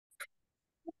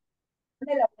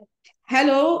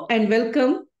Hello and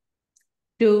welcome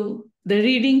to the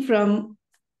reading from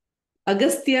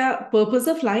Agastya, Purpose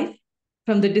of Life,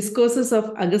 from the Discourses of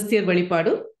Agastya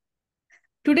Valipadu.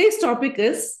 Today's topic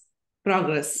is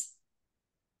progress.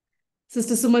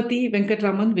 Sister Sumati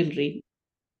Venkatraman will read.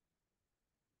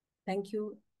 Thank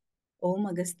you. Om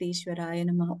Agasteshwaraya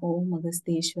Namaha, Om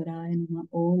Agasteshwaraya Namaha,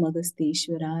 Om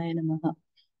Agasteshwaraya Namaha.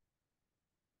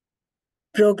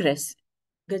 Progress.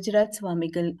 Gajrat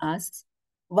Swamigal asks,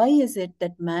 why is it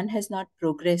that man has not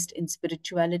progressed in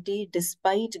spirituality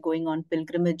despite going on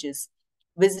pilgrimages,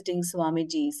 visiting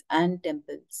Swamijis and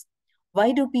temples?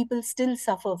 Why do people still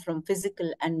suffer from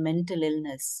physical and mental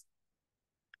illness?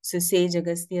 So Sage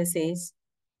Agastya says,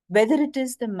 whether it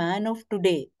is the man of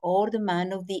today or the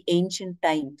man of the ancient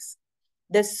times,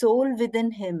 the soul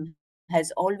within him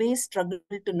has always struggled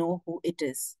to know who it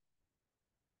is.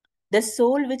 The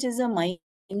soul, which is a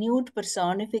minute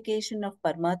personification of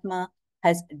Paramatma,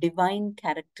 has divine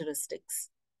characteristics.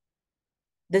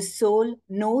 The soul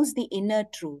knows the inner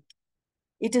truth.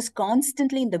 It is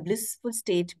constantly in the blissful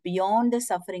state beyond the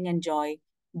suffering and joy,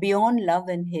 beyond love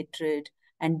and hatred,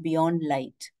 and beyond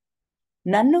light.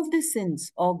 None of the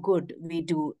sins or good we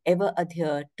do ever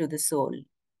adhere to the soul.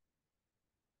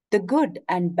 The good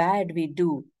and bad we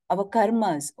do, our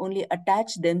karmas only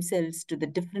attach themselves to the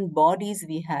different bodies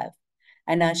we have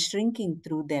and are shrinking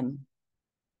through them.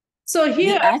 So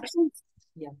here,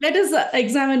 Yeah. let us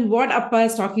examine what Appa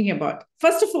is talking about.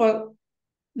 First of all,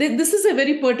 this is a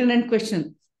very pertinent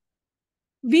question.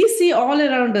 We see all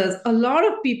around us a lot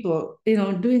of people,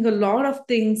 doing a lot of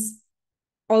things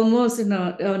almost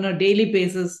on a daily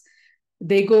basis.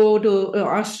 They go to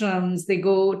ashrams, they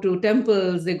go to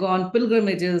temples, they go on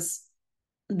pilgrimages,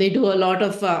 they do a lot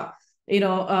of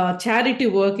charity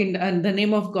work in the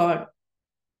name of God,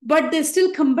 but they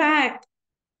still come back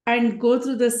and go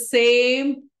through the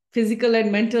same physical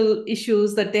and mental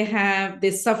issues that they have.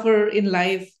 They suffer in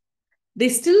life. They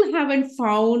still haven't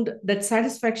found that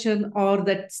satisfaction or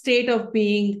that state of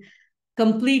being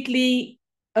completely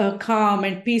calm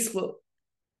and peaceful.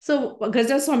 So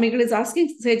Gajra Swamigal is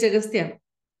asking Sage Agastya,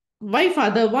 why,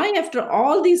 Father? Why, after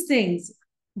all these things,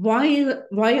 why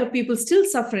are people still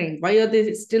suffering? Why are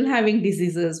they still having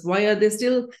diseases? Why are they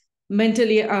still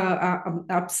mentally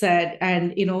upset?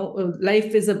 And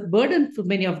life is a burden for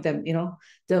many of them.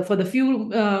 For the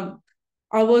few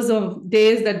hours of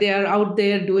days that they are out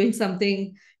there doing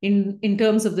something in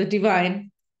terms of the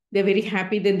divine, they're very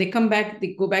happy. Then they come back,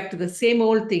 they go back to the same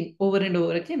old thing over and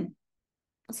over again.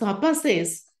 So Appa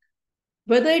says,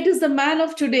 whether it is the man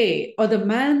of today or the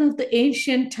man of the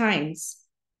ancient times,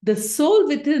 the soul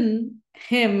within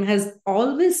him has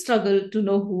always struggled to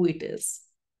know who it is.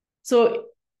 So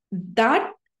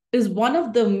that is one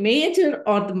of the major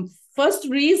or the first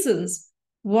reasons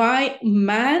why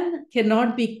man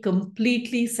cannot be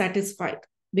completely satisfied,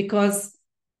 because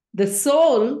the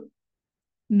soul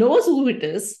knows who it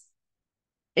is.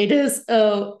 It is,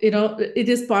 it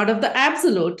is part of the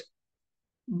absolute,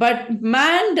 but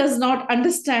man does not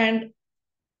understand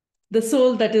the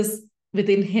soul that is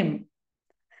within him.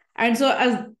 And so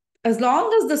as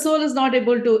long as the soul is not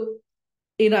able to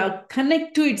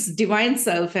connect to its divine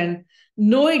self and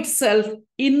know itself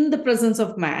in the presence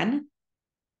of man,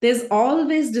 there's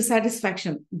always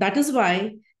dissatisfaction. That is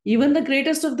why even the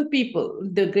greatest of the people,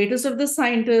 the greatest of the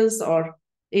scientists or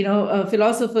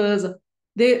philosophers,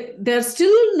 they're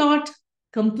still not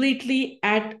completely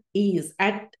at ease,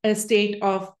 at a state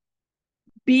of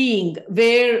being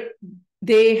where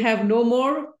they have no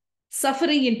more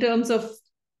suffering in terms of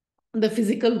the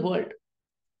physical world.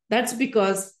 That's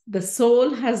because the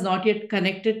soul has not yet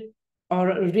connected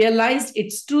or realized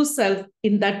its true self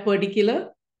in that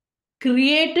particular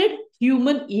created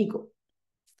human ego.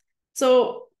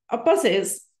 So Appa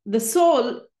says the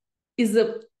soul is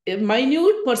a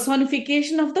minute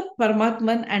personification of the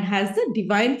Paramatman and has the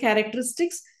divine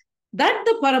characteristics that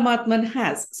the Paramatman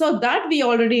has. So that we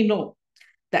already know.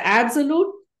 The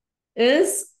absolute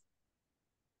is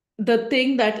the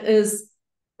thing that is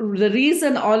the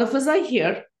reason all of us are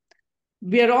here.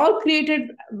 We are all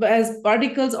created as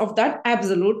particles of that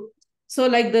absolute. So,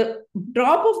 like the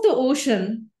drop of the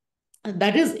ocean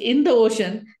that is in the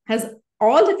ocean has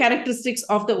all the characteristics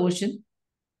of the ocean.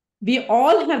 We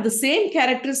all have the same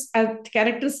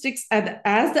characteristics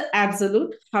as the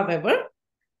absolute. However,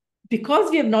 because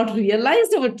we have not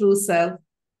realized our true self,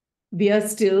 we are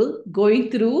still going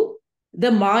through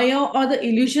the Maya or the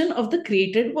illusion of the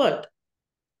created world.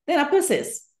 Then Appa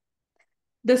says,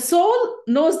 the soul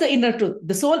knows the inner truth.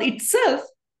 The soul itself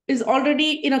is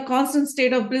already in a constant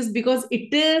state of bliss because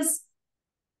it is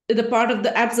the part of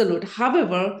the absolute.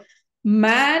 However,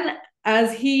 man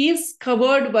as he is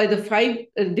covered by the five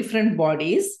different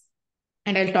bodies,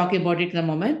 and I'll talk about it in a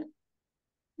moment,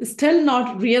 still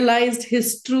not realized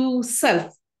his true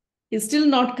self. He's still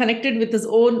not connected with his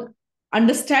own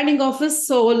understanding of his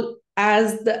soul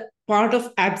as the part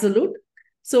of absolute.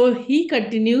 So he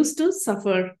continues to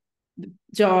suffer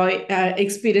joy,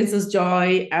 experiences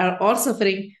joy or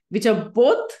suffering, which are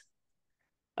both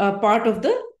part of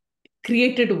the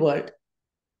created world.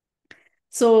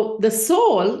 So the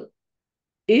soul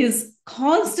is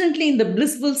constantly in the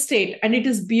blissful state, and it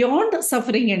is beyond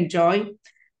suffering and joy,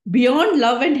 beyond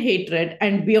love and hatred,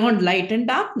 and beyond light and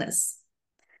darkness.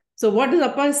 So what is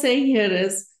Appa saying here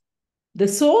is the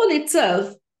soul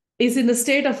itself is in a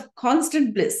state of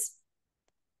constant bliss.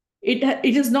 It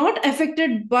is not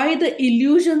affected by the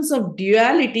illusions of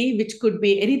duality, which could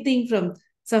be anything from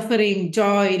suffering,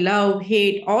 joy, love,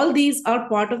 hate. All these are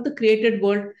part of the created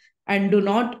world and do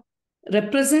not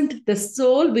represent the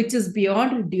soul, which is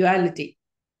beyond duality.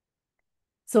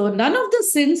 So none of the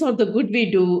sins or the good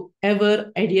we do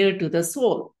ever adhere to the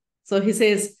soul. So he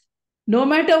says, no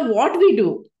matter what we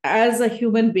do as a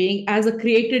human being, as a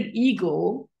created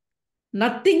ego,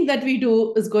 nothing that we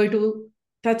do is going to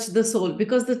touch the soul,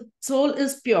 because the soul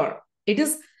is pure. It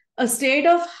is a state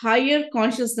of higher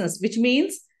consciousness, which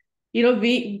means,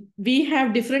 we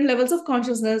have different levels of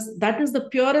consciousness. That is the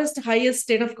purest, highest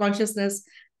state of consciousness.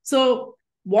 So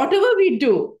whatever we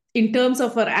do in terms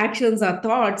of our actions, our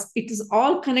thoughts, it is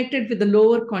all connected with the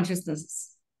lower consciousnesses,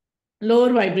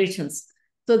 lower vibrations.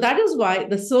 So that is why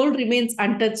the soul remains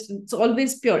untouched. It's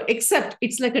always pure, except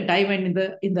it's like a diamond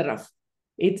in the rough.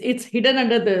 It's hidden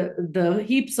under the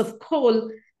heaps of coal.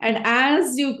 And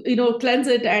as you cleanse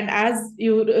it, and as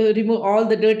you remove all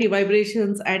the dirty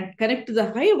vibrations and connect to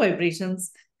the higher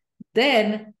vibrations,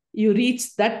 then you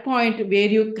reach that point where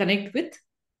you connect with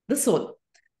the soul.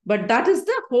 But that is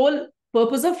the whole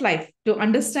purpose of life, to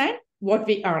understand what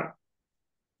we are.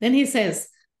 Then he says,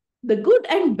 the good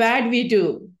and bad we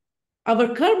do,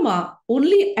 our karma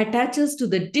only attaches to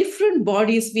the different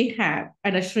bodies we have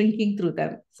and are shrinking through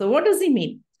them. So what does he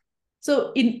mean?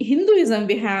 So in Hinduism,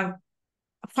 we have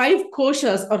 5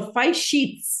 koshas or 5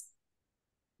 sheets.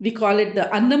 We call it the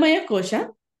Annamaya kosha,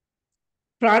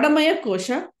 Pranamaya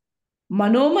kosha,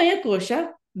 Manomaya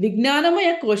kosha,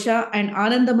 Vijnanamaya kosha, and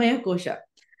Anandamaya kosha.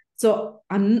 So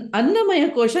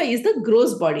Annamaya kosha is the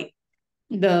gross body.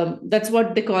 That's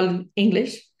what they call in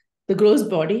English, the gross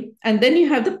body. And then you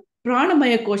have the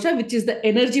Pranamaya kosha, which is the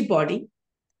energy body,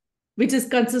 which is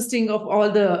consisting of all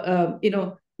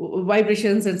the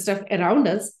vibrations and stuff around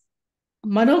us.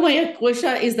 Manomaya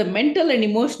kosha is the mental and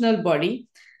emotional body,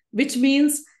 which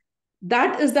means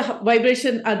that is the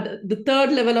vibration at the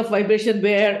third level of vibration,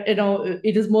 where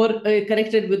it is more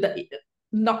connected with the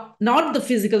not the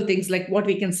physical things like what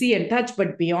we can see and touch,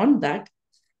 but beyond that.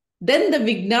 Then the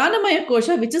Vijnanamaya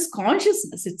kosha, which is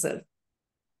consciousness itself.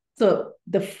 So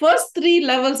the first 3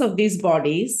 levels of these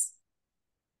bodies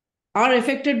are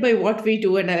affected by what we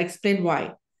do, and I'll explain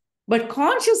why. But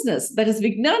consciousness, that is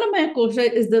Vijnanamaya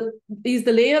kosha, is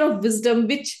the layer of wisdom,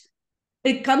 which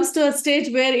it comes to a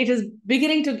stage where it is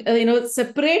beginning to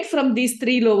separate from these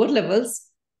 3 lower levels.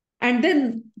 And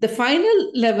then the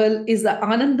final level is the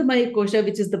Anandamaya kosha,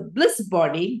 which is the bliss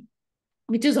body,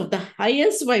 which is of the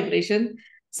highest vibration.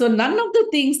 So none of the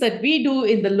things that we do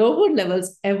in the lower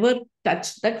levels ever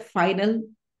touch that final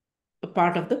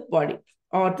part of the body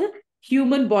or the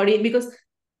human body. Because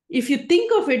if you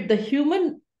think of it, the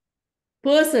human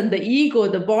person, the ego,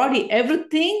 the body,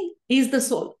 everything is the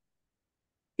soul.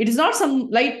 It is not some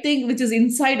light thing which is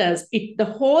inside us. The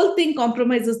whole thing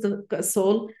compromises the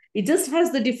soul. It just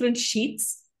has the different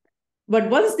sheets. But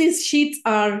once these sheets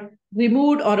are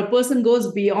removed, or a person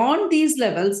goes beyond these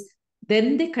levels,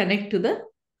 then they connect to the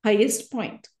highest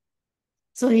point.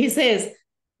 So he says,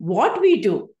 what we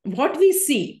do, what we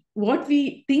see, what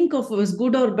we think of as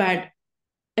good or bad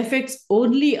affects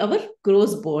only our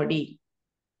gross body.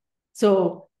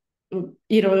 So,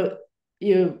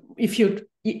 if you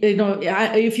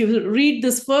read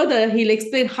this further, he'll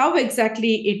explain how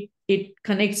exactly it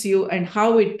connects you, and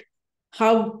how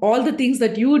all the things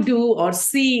that you do or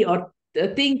see or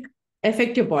think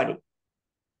affect your body.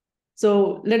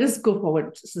 So let us go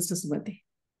forward, Sister Sumati.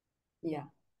 Yeah.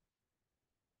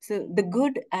 So the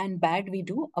good and bad we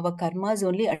do, our karmas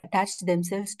only attach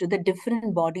themselves to the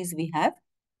different bodies we have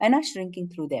and are shrinking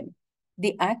through them.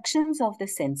 The actions of the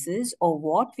senses, or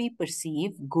what we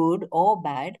perceive, good or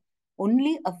bad,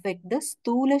 only affect the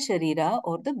sthula sharira,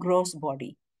 or the gross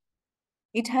body.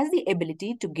 It has the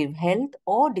ability to give health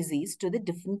or disease to the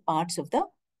different parts of the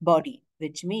body,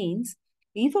 which means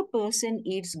if a person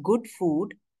eats good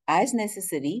food as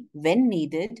necessary when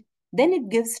needed, then it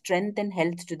gives strength and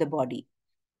health to the body.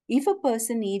 If a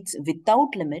person eats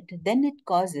without limit, then it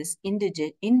causes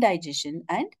indigestion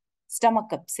and stomach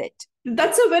upset.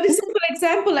 That's a very This is simple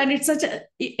example, and it's such an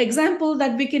example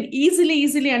that we can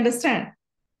easily understand.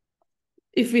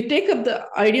 If we take up the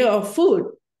idea of food,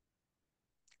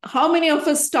 how many of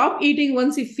us stop eating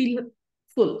once we feel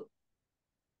full?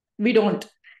 We don't.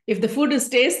 If the food is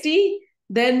tasty,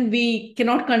 then we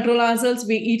cannot control ourselves.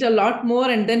 We eat a lot more,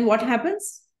 and then what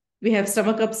happens? We have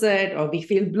stomach upset, or we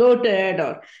feel bloated,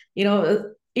 or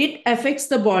it affects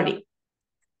the body.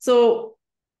 So,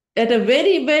 at a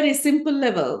very simple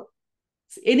level,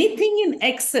 anything in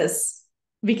excess,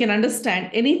 we can understand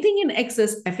anything in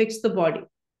excess affects the body.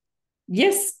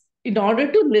 Yes, in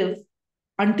order to live,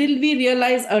 until we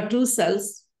realize our true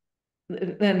selves,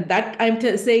 and that I'm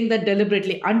saying that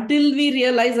deliberately, until we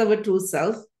realize our true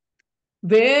self,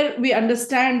 where we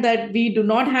understand that we do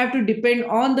not have to depend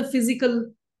on the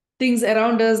physical things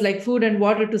around us like food and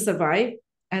water to survive,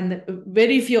 and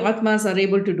very few atmas are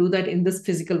able to do that in this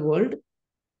physical world.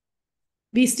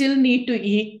 We still need to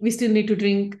eat, we still need to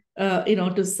drink,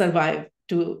 to survive,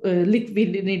 to we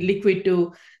need liquid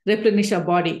to replenish our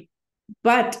body.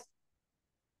 But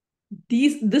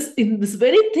in this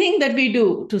very thing that we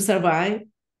do to survive,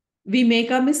 we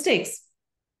make our mistakes.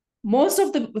 Most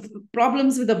of the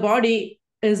problems with the body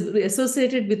is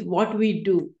associated with what we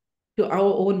do to our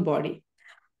own body,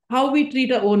 how we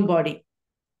treat our own body.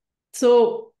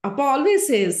 So Appa always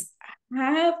says,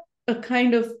 have a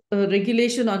kind of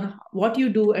regulation on what you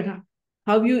do and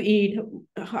how you eat,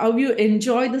 how you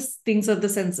enjoy the things of the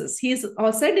senses. He's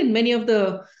said in many of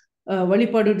the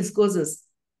Valipadu discourses,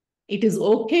 it is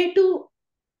okay to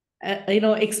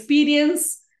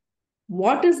experience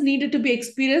what is needed to be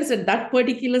experienced at that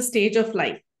particular stage of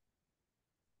life.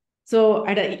 So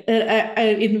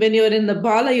when you're in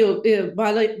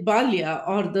the balya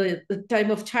or the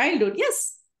time of childhood,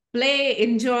 yes, play,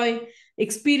 enjoy,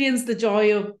 experience the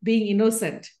joy of being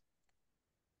innocent.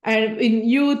 And in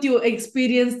youth, you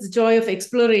experience the joy of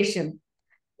exploration.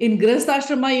 In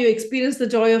Grihastha you experience the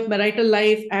joy of marital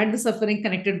life and the suffering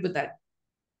connected with that.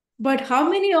 But how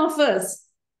many of us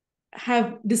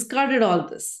have discarded all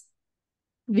this?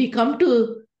 We come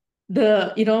to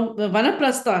the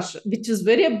vanaprastha, which is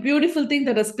very a beautiful thing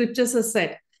that the scriptures have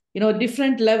said.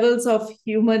 Different levels of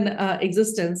human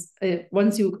existence.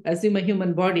 Once you assume a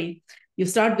human body, you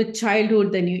start with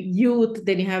childhood, then youth,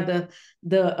 then you have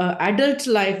the adult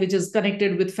life, which is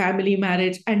connected with family,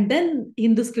 marriage, and then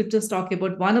in the scriptures talk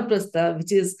about vanaprastha,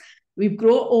 which is we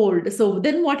grow old. So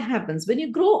then what happens when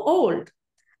you grow old?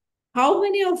 How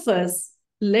many of us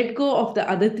let go of the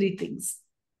other three things?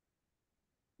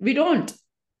 We don't.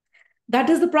 That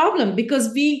is the problem,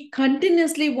 because we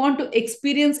continuously want to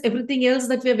experience everything else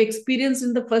that we have experienced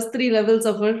in the first three levels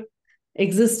of our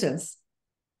existence.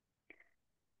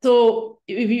 So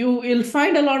you'll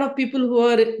find a lot of people who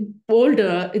are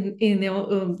older in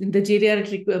the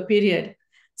geriatric period,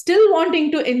 still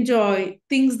wanting to enjoy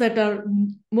things that are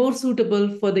more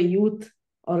suitable for the youth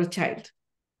or a child.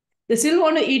 They still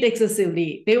want to eat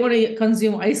excessively. They want to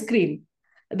consume ice cream.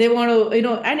 They want to,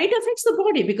 and it affects the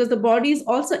body because the body is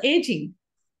also aging.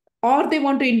 Or they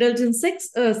want to indulge in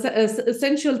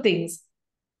sensual things.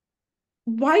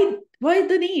 Why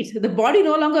the need? The body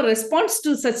no longer responds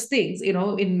to such things,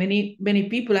 in many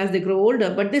people as they grow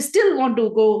older, but they still want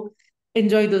to go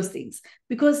enjoy those things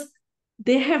because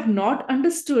they have not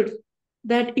understood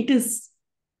that it is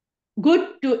good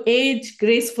to age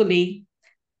gracefully,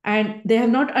 and they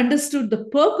have not understood the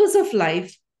purpose of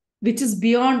life, which is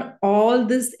beyond all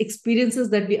these experiences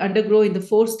that we undergo in the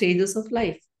 4 stages of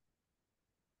life.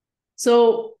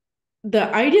 So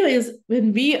the idea is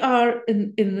when we are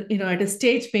in at a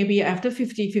stage maybe after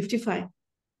 50, 55,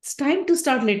 it's time to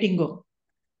start letting go.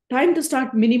 Time to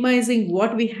start minimizing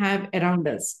what we have around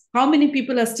us. How many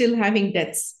people are still having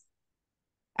debts?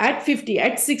 At 50,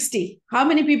 at 60, how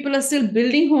many people are still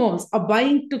building homes or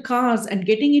buying cars and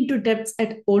getting into debts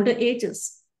at older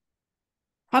ages?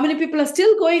 How many people are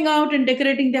still going out and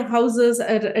decorating their houses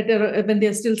when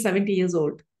they're still 70 years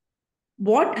old?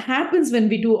 What happens when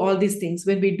we do all these things?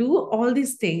 When we do all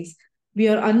these things, we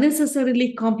are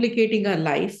unnecessarily complicating our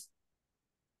life.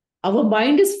 Our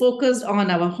mind is focused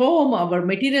on our home, our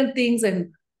material things,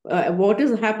 and what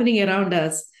is happening around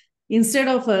us, instead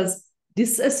of us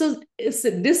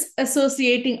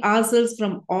disassociating ourselves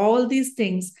from all these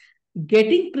things,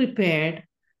 getting prepared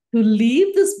to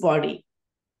leave this body.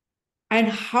 And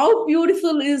how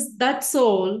beautiful is that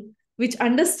soul which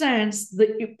understands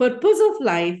the purpose of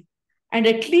life, and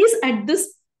at least at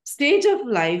this stage of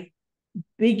life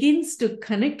begins to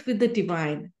connect with the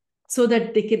divine, so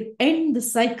that they can end the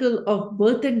cycle of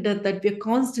birth and death that we're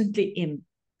constantly in,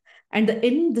 and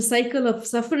end the cycle of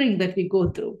suffering that we go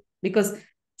through. Because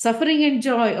suffering and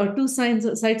joy are two sides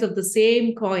of the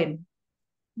same coin.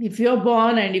 If you're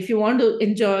born and if you want to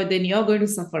enjoy, then you're going to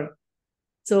suffer.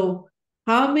 So,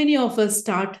 how many of us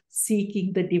start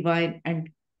seeking the divine and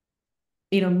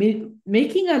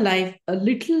making our life a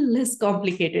little less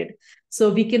complicated,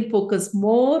 so we can focus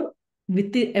more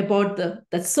about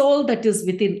the soul that is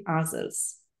within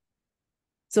ourselves.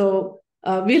 So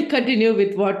we'll continue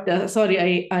with what,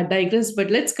 sorry, I digress, but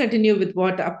let's continue with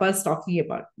what Appa is talking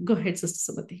about. Go ahead,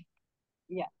 Sister Sumati.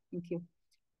 Yeah, thank you.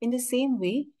 In the same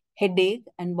way, headache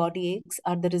and body aches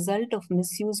are the result of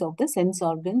misuse of the sense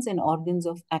organs and organs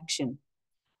of action.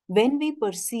 When we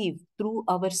perceive through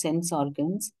our sense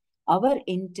organs, our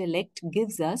intellect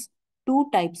gives us two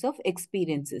types of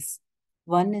experiences.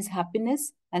 One is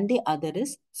happiness and the other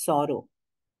is sorrow.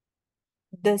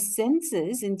 The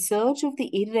senses, in search of the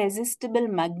irresistible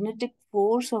magnetic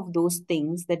force of those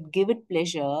things that give it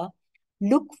pleasure,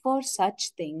 look for such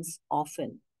things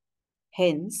often.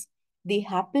 Hence, the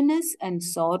happiness and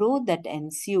sorrow that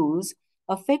ensues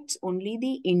affects only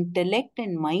the intellect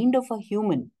and mind of a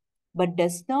human, but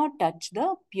does not touch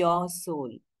the pure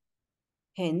soul.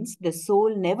 Hence, the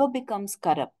soul never becomes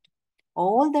corrupt.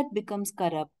 All that becomes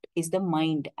corrupt is the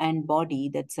mind and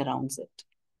body that surrounds it.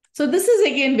 So this is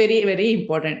again very, very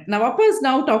important. Now, Appa is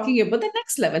now talking about the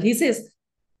next level. He says,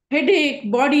 headache,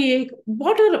 body ache,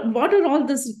 what are all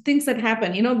these things that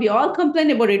happen? We all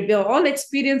complain about it. We all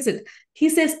experience it. He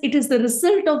says it is the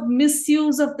result of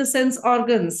misuse of the sense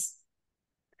organs.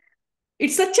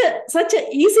 It's such a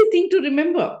easy thing to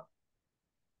remember.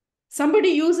 Somebody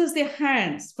uses their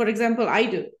hands. For example, I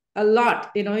do a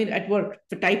lot, at work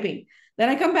for typing. Then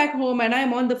I come back home and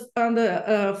I'm on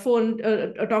the phone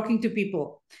talking to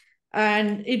people,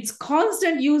 and it's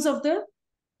constant use of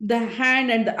the hand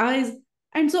and the eyes.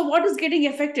 And so what is getting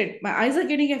affected? My eyes are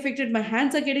getting affected. My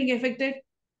hands are getting affected.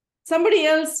 Somebody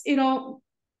else,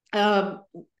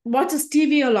 watches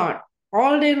TV a lot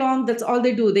all day long. That's all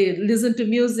they do. They listen to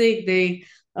music. They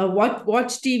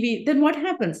watch TV. Then what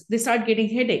happens? They start getting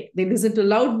headache. They listen to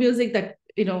loud music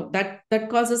that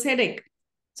causes headache.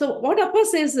 So what Appa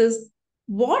says is,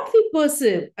 what we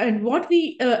perceive and what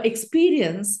we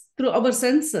experience through our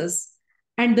senses,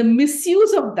 and the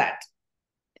misuse of that,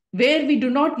 where we do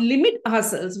not limit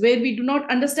ourselves, where we do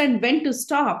not understand when to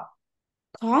stop,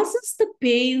 causes the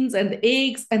pains and the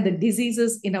aches and the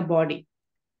diseases in our body.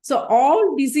 So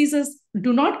all diseases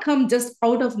do not come just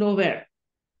out of nowhere.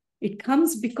 It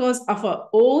comes because of our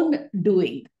own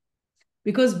doing,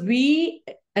 because we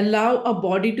allow our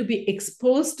body to be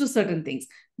exposed to certain things.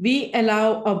 We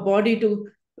allow our body to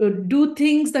do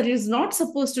things that it is not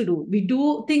supposed to do. We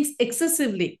do things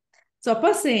excessively. So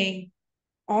Appa saying,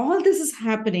 all this is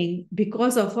happening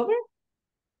because of our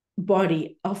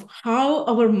body, of how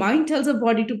our mind tells our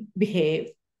body to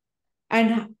behave,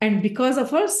 and because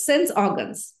of our sense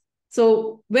organs.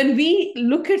 So when we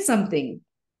look at something,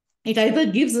 it either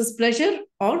gives us pleasure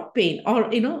or pain, or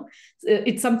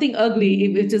it's something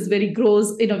ugly which is very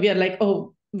gross. We are like,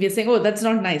 oh, we're saying, oh, that's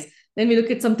not nice. Then we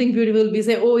look at something beautiful, we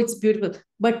say, oh, it's beautiful.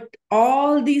 But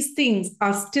all these things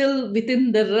are still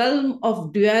within the realm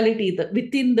of duality,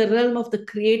 within the realm of the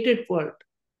created world.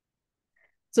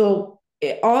 So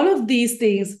all of these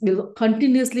things will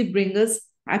continuously bring us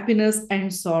happiness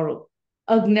and sorrow.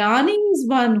 A gnani is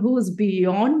one who is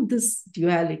beyond this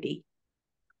duality,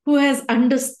 who has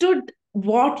understood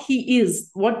what he is,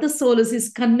 what the soul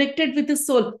is connected with his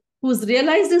soul, who's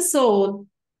realized his soul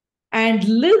and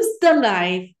lives the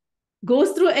life,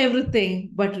 goes through everything,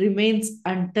 but remains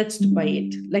untouched by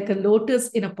it, like a lotus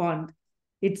in a pond.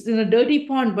 It's in a dirty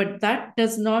pond, but that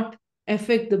does not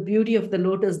affect the beauty of the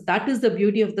lotus. That is the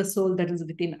beauty of the soul that is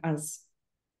within us.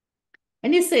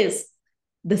 And he says,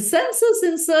 the senses,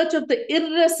 in search of the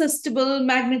irresistible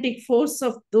magnetic force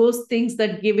of those things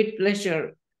that give it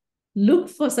pleasure, look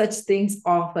for such things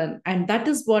often. And that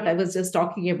is what I was just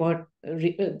talking about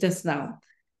just now.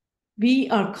 We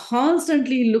are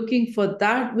constantly looking for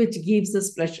that which gives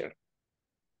us pleasure.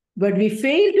 But we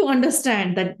fail to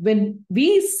understand that when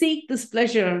we seek this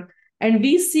pleasure, and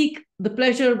we seek the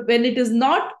pleasure when it is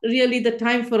not really the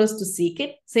time for us to seek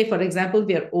it, say, for example,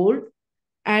 we are old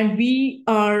and we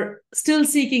are still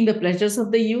seeking the pleasures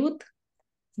of the youth,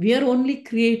 we are only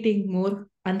creating more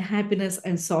unhappiness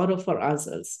and sorrow for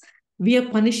ourselves. We are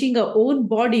punishing our own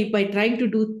body by trying to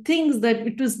do things that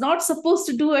it was not supposed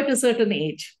to do at a certain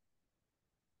age.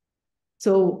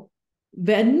 So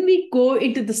when we go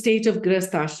into the stage of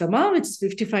Grihastha, which is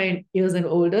 55 years and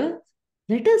older,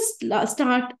 let us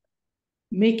start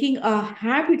making our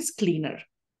habits cleaner.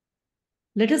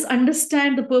 Let us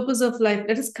understand the purpose of life.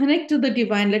 Let us connect to the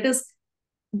divine. Let us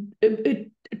uh, uh,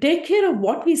 take care of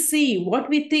what we see, what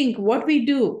we think, what we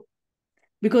do,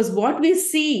 because what we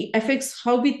see affects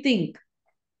how we think.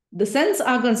 The sense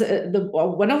organs,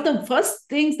 one of the first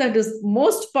things that is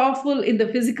most powerful in the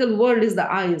physical world is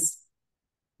the eyes.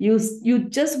 You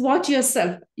just watch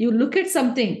yourself, you look at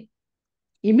something,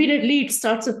 immediately it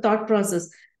starts a thought process,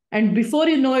 and before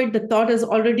you know it, the thought has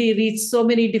already reached so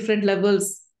many different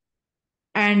levels.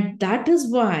 And that is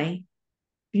why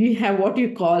you have what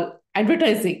you call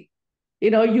advertising. You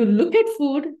look at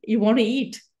food, you want to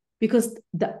eat, because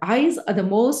the eyes are the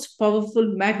most powerful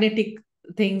magnetic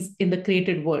things in the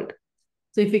created world.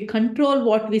 So if we control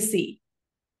what we see,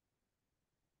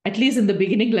 at least in the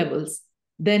beginning levels,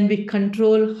 then we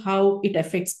control how it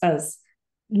affects us.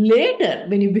 Later,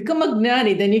 when you become a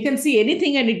gnani, then you can see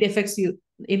anything and it affects you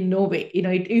in no way.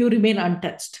 You remain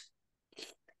untouched.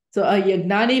 So a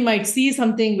gnani might see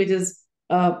something which is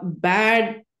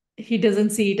bad. He doesn't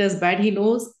see it as bad. He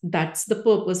knows that's the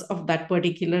purpose of that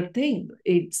particular thing.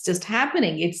 It's just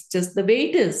happening. It's just the way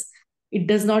it is. It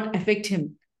does not affect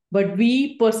him. But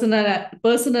we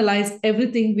personalize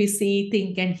everything we see,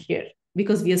 think, and hear,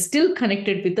 because we are still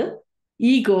connected with the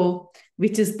ego,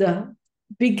 which is the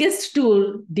biggest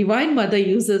tool Divine Mother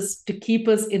uses to keep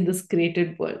us in this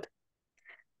created world.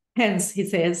 Hence, he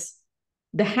says,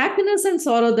 the happiness and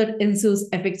sorrow that ensues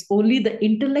affects only the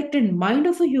intellect and mind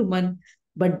of a human,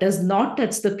 but does not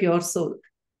touch the pure soul.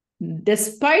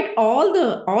 Despite all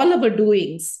our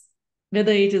doings,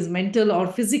 whether it is mental or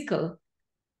physical,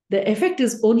 the effect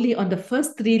is only on the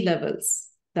first three levels: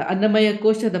 the Annamaya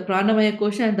Kosha, the Pranamaya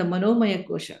Kosha, and the Manomaya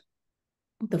Kosha.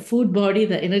 The food body,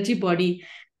 the energy body,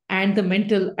 and the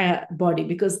mental body,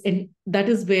 because that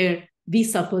is where we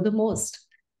suffer the most.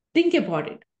 Think about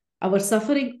it. Our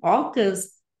suffering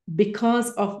occurs because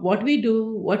of what we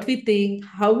do, what we think,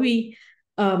 how we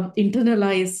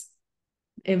internalize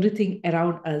everything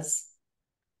around us.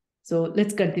 So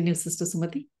let's continue, Sister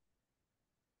Sumati.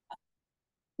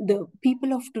 The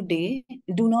people of today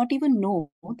do not even know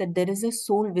that there is a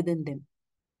soul within them.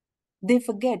 They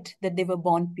forget that they were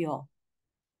born pure.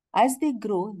 As they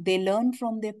grow, they learn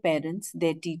from their parents,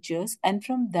 their teachers, and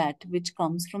from that which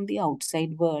comes from the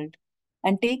outside world.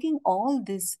 And taking all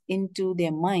this into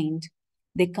their mind,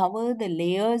 they cover the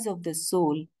layers of the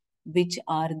soul, which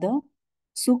are the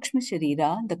Sukshma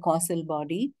Sharira, the causal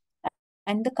body,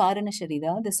 and the Karana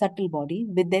Sharira, the subtle body,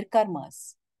 with their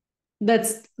karmas.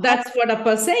 That's what Appa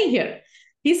is saying here.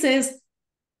 He says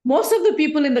most of the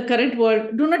people in the current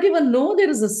world do not even know there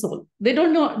is a soul. They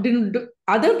don't know,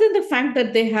 other than the fact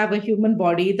that they have a human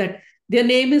body, that their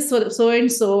name is so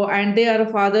and so, and they are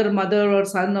a father, mother, or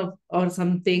son of or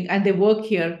something, and they work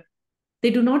here. They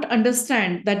do not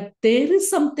understand that there is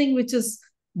something which is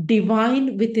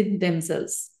divine within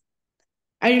themselves,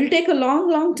 and it'll take a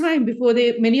long, long time before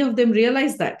many of them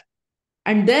realize that.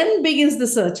 And then begins the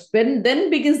search, then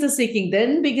begins the seeking,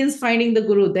 then begins finding the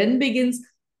guru, then begins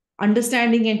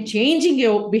understanding and changing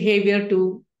your behavior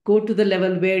to go to the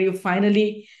level where you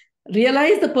finally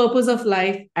realize the purpose of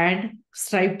life and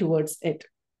strive towards it.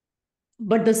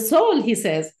 But the soul, he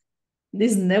says,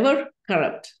 is never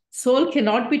corrupt. Soul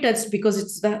cannot be touched because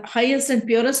it's the highest and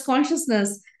purest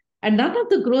consciousness, and none of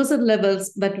the grosser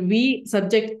levels that we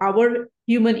subject our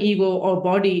human ego or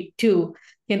body to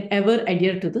can ever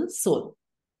adhere to the soul.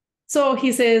 So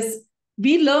he says,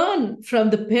 we learn from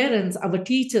the parents, our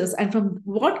teachers, and from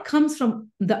what comes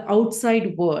from the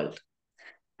outside world.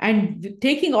 And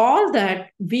taking all that,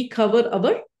 we cover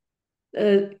our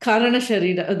Karana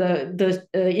Sharira,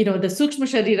 the Sukshma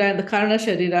Sharira and the Karana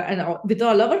Sharira, and with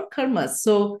all our karmas.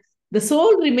 So the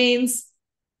soul remains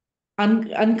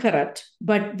uncorrupt,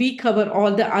 but we cover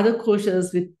all the other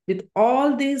koshas with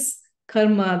all this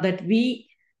karma that we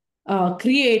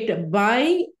create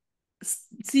by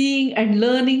seeing and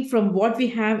learning from what we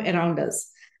have around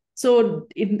us. So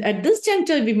at this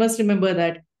juncture, we must remember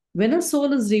that when a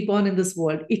soul is reborn in this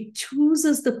world, it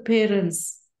chooses the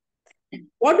parents.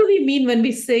 What do we mean when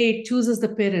we say it chooses the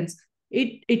parents?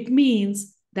 It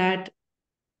means that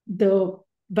the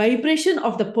vibration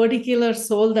of the particular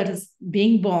soul that is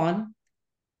being born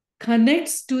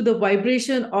connects to the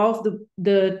vibration of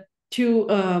the two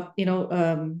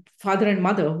father and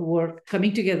mother who are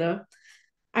coming together,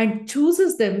 and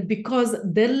chooses them because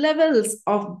their levels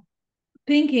of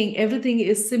thinking, everything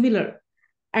is similar.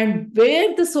 And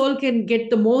where the soul can get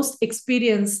the most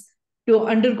experience to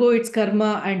undergo its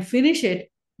karma and finish it,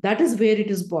 that is where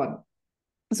it is born.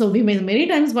 So we may many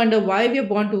times wonder why we are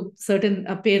born to certain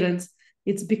parents.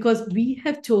 It's because we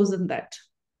have chosen that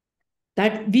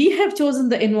we have chosen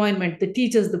the environment, the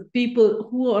teachers, the people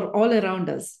who are all around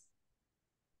us.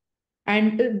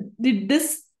 And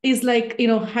this is like,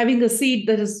 having a seed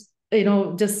that is,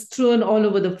 just strewn all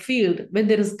over the field. When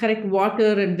there is correct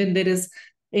water and when there is,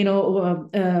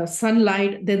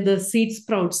 sunlight, then the seed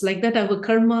sprouts. Like that, our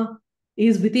karma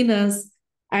is within us.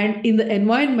 And in the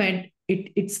environment,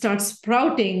 it starts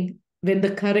sprouting when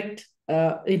the correct,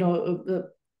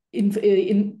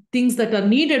 in things that are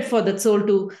needed for that soul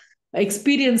to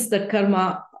experience that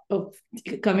karma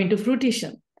come into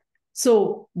fruition.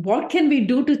 So, what can we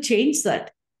do to change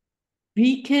that?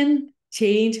 We can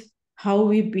change how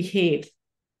we behave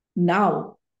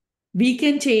now. We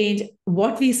can change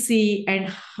what we see and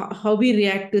how we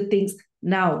react to things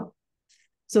now.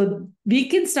 So, we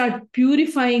can start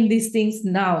purifying these things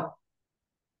now.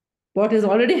 What has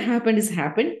already happened is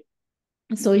happened.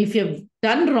 So, if you've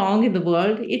done wrong in the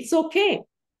world, it's okay.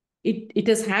 It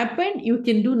has happened. You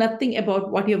can do nothing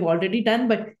about what you've already done,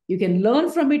 but you can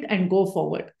learn from it and go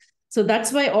forward. So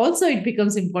that's why also it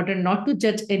becomes important not to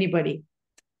judge anybody,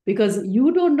 because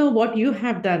you don't know what you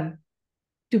have done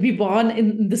to be born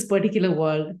in this particular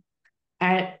world.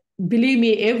 And believe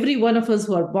me, every one of us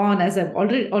who are born, as I've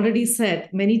already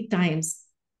said many times,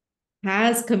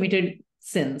 has committed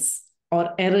sins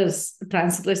or errors,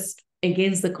 transgressed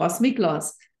against the cosmic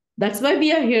laws. That's why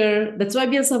we are here. That's why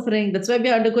we are suffering. That's why we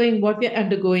are undergoing what we are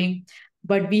undergoing.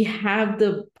 But we have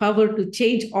the power to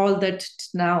change all that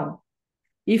now.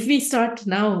 If we start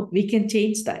now, we can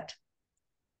change that.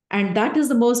 And that is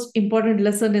the most important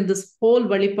lesson in this whole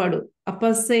Valipadu.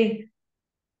 Appa saying,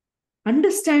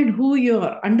 understand who you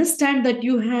are, understand that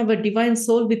you have a divine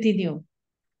soul within you,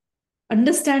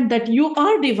 understand that you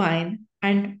are divine,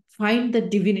 and find the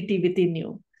divinity within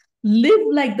you. Live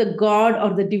like the God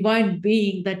or the divine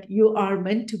being that you are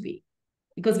meant to be.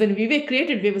 Because when we were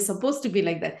created, we were supposed to be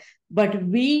like that. But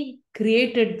we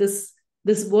created this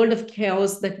world of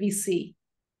chaos that we see.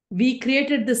 We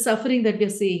created the suffering that we're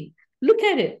seeing. Look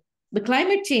at it. The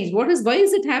climate change. Why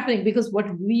is it happening? Because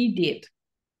what we did.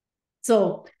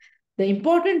 So the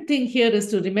important thing here is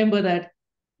to remember that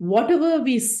whatever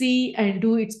we see and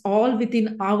do, it's all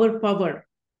within our power.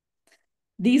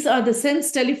 These are the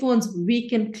sense telephones. We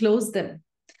can close them.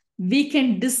 We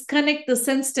can disconnect the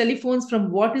sense telephones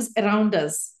from what is around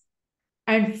us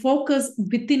and focus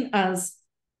within us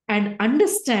and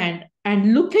understand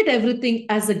and look at everything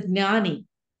as a gnani.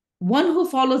 One who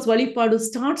follows Valipadu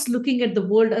starts looking at the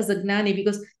world as a gnani,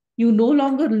 because you no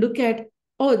longer look at,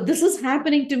 oh, this is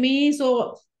happening to me,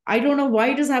 so I don't know why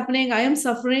it is happening, I am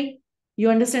suffering. You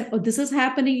understand, oh, this is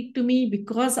happening to me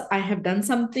because I have done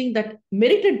something that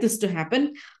merited this to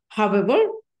happen. However,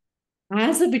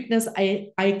 as a witness,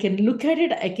 I can look at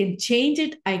it, I can change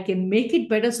it, I can make it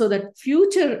better so that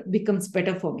future becomes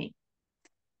better for me.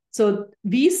 So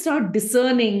we start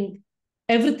discerning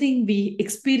everything we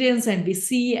experience and we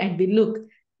see and we look.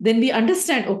 Then we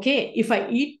understand, okay, if I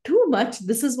eat too much,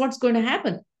 this is what's going to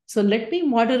happen. So let me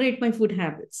moderate my food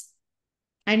habits.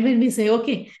 And when we say,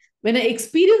 okay, when I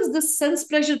experience this sense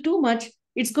pleasure too much,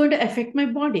 it's going to affect my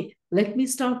body. Let me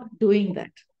stop doing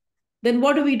that. Then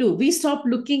what do? We stop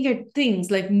looking at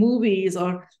things like movies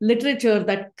or literature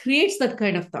that creates that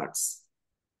kind of thoughts.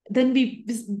 Then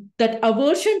that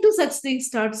aversion to such things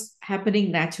starts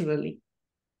happening naturally.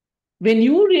 When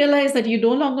you realize that you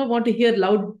no longer want to hear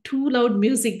too loud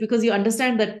music, because you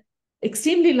understand that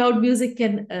extremely loud music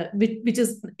can, which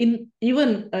is in,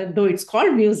 even though it's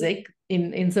called music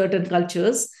in certain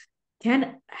cultures,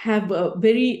 can have a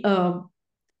very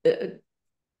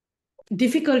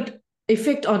difficult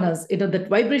effect on us. That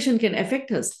vibration can affect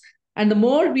us. And the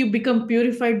more you become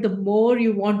purified, the more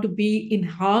you want to be in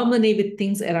harmony with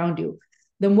things around you.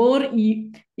 The more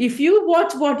if you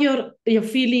watch what you're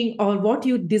feeling or what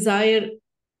you desire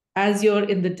as you're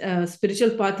in the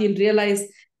spiritual path, you'll realize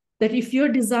that if your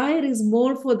desire is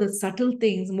more for the subtle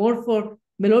things, more for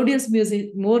melodious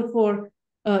music, more for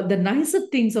the nicer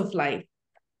things of life,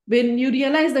 when you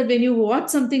realize that when you watch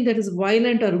something that is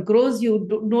violent or gross, you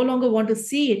no longer want to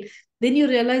see it, then you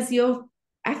realize you're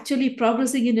actually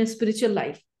progressing in your spiritual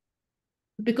life.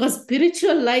 Because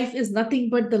spiritual life is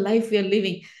nothing but the life we are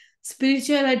living.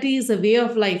 Spirituality is a way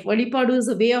of life. Valipadu is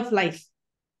a way of life.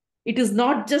 It is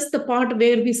not just the part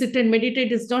where we sit and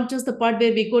meditate. It's not just the part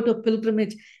where we go to a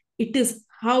pilgrimage. It is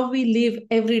how we live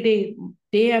every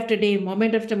day after day,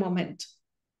 moment after moment.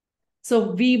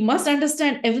 So we must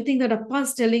understand everything that Appa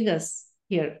is telling us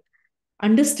here.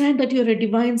 Understand that you're a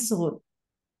divine soul.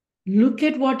 Look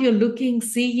at what you're looking,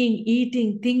 seeing,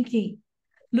 eating, thinking.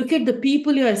 Look at the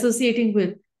people you're associating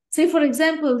with. Say, for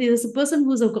example, there's a person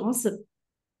who's a gossip.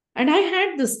 And I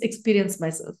had this experience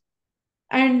myself.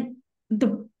 And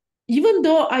even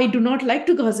though I do not like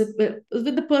to gossip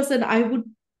with the person, I would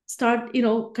start,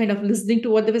 kind of listening to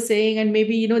what they were saying, and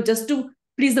maybe, just to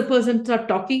please the person, start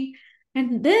talking.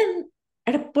 And then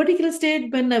at a particular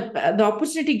stage, when the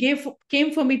opportunity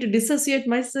came for me to dissociate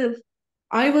myself,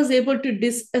 I was able to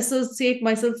disassociate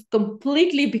myself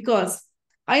completely, because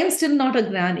I am still not a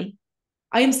granny.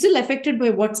 I am still affected by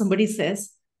what somebody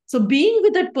says. So being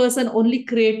with that person only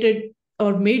created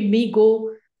or made me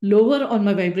go lower on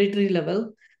my vibratory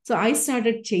level. So I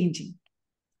started changing.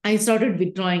 I started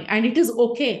withdrawing. And it is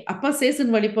okay. Appa says in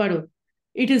Valipadu,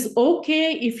 it is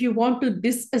okay if you want to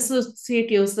disassociate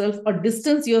yourself or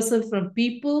distance yourself from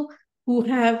people who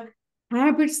have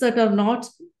habits that are not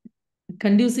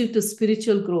conducive to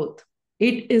spiritual growth.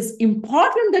 It is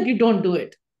important that you don't do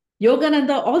it.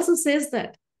 Yogananda also says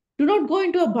that. Do not go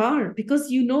into a bar,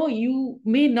 because you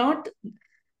may not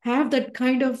have that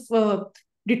kind of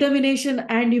determination,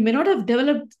 and you may not have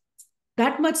developed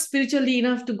that much spiritually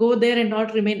enough to go there and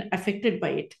not remain affected by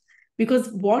it. Because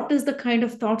what is the kind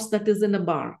of thoughts that is in a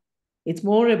bar? It's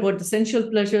more about the sensual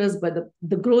pleasures, but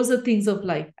the grosser things of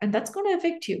life, and that's going to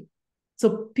affect you.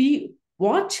 So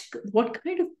watch what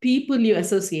kind of people you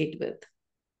associate with.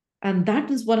 And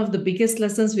that is one of the biggest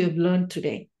lessons we have learned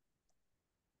today.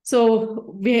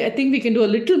 So I think we can do a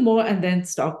little more and then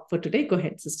stop for today. Go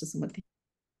ahead, Sister Sumati.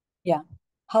 Yeah.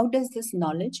 How does this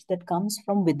knowledge that comes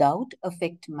from without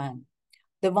affect man?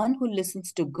 The one who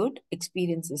listens to good,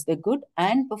 experiences the good,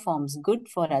 and performs good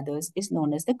for others is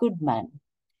known as the good man.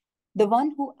 The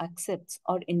one who accepts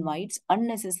or invites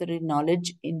unnecessary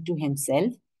knowledge into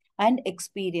himself and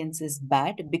experiences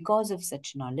bad because of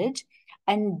such knowledge,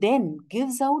 and then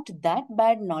gives out that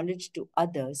bad knowledge to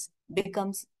others,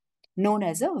 becomes known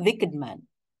as a wicked man.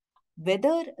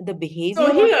 Whether the behavior So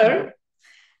of here,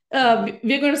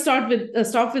 we're going to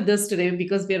stop with this today,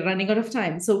 because we're running out of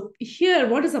time. So here,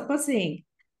 what is Appa saying?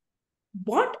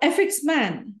 What affects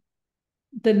man?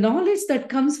 The knowledge that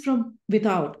comes from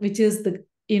without, which is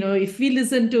if we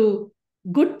listen to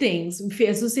good things, if we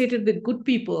associate it with good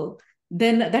people,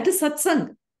 then that is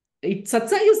satsang.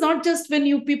 Satsang is not just when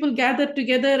you people gather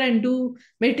together and do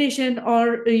meditation,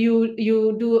 or you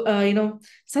do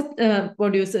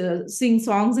what do you say, sing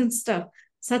songs and stuff.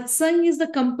 Satsang is the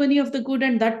company of the good,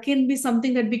 and that can be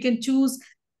something that we can choose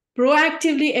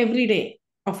proactively every day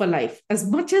of our life as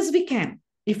much as we can.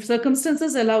 If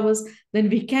circumstances allow us, then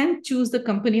we can choose the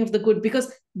company of the good,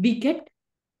 because we get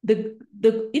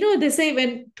they say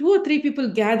when two or three people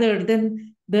gather,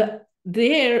 then the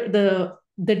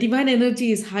divine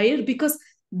energy is higher, because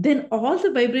then all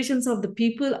the vibrations of the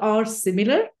people are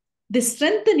similar. They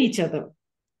strengthen each other.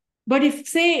 But if,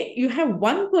 say, you have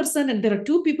one person and there are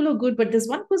two people who are good, but there's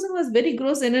one person who has very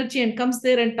gross energy and comes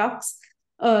there and talks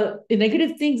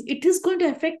negative things, it is going to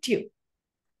affect you.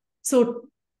 So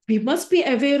we must be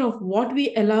aware of what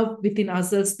we allow within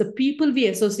ourselves, the people we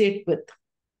associate with.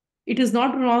 It is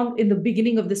not wrong in the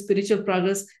beginning of the spiritual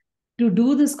progress to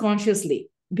do this consciously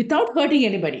without hurting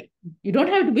anybody. You don't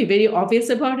have to be very obvious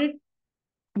about it,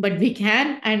 but we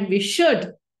can and we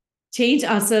should change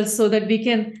ourselves so that we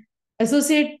can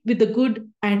associate with the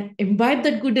good and imbibe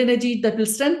that good energy that will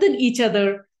strengthen each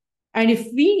other. And if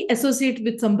we associate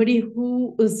with somebody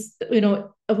who is,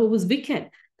 who is wicked,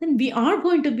 then we are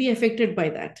going to be affected by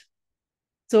that.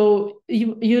 So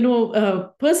a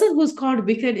person who's called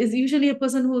wicked is usually a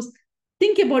person who's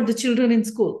think about the children in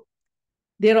school.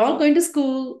 They're all going to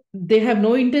school. They have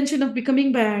no intention of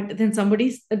becoming bad. Then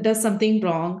somebody does something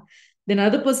wrong. Then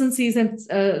another person sees and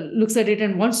looks at it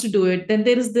and wants to do it. Then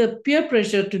there is the peer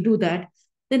pressure to do that.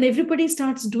 Then everybody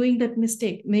starts doing that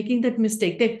mistake, making that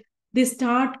mistake. They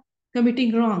start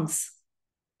committing wrongs.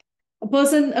 A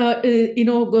person,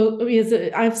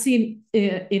 I've seen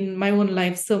in my own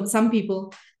life, so some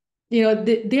people, they are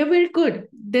very good.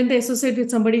 Then they associate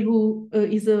with somebody who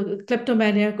is a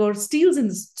kleptomaniac or steals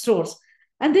in stores.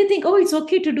 And they think, oh, it's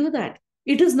okay to do that.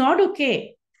 It is not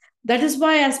okay. That is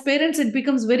why, as parents, it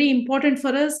becomes very important for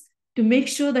us to make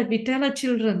sure that we tell our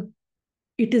children,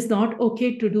 it is not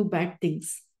okay to do bad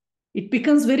things. It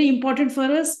becomes very important for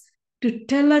us to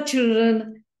tell our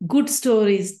children good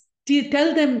stories, to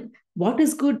tell them what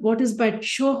is good, what is bad,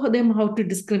 show them how to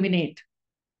discriminate.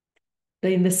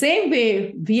 In the same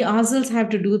way, we ourselves have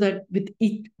to do that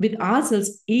with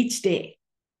ourselves each day.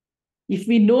 If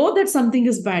we know that something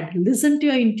is bad, listen to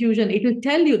your intuition. It will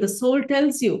tell you, the soul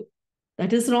tells you,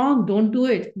 that is wrong, don't do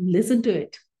it. Listen to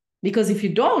it. Because if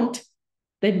you don't,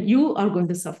 then you are going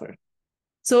to suffer.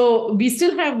 So we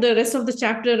still have the rest of the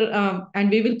chapter, and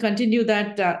we will continue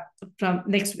that from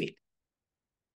next week.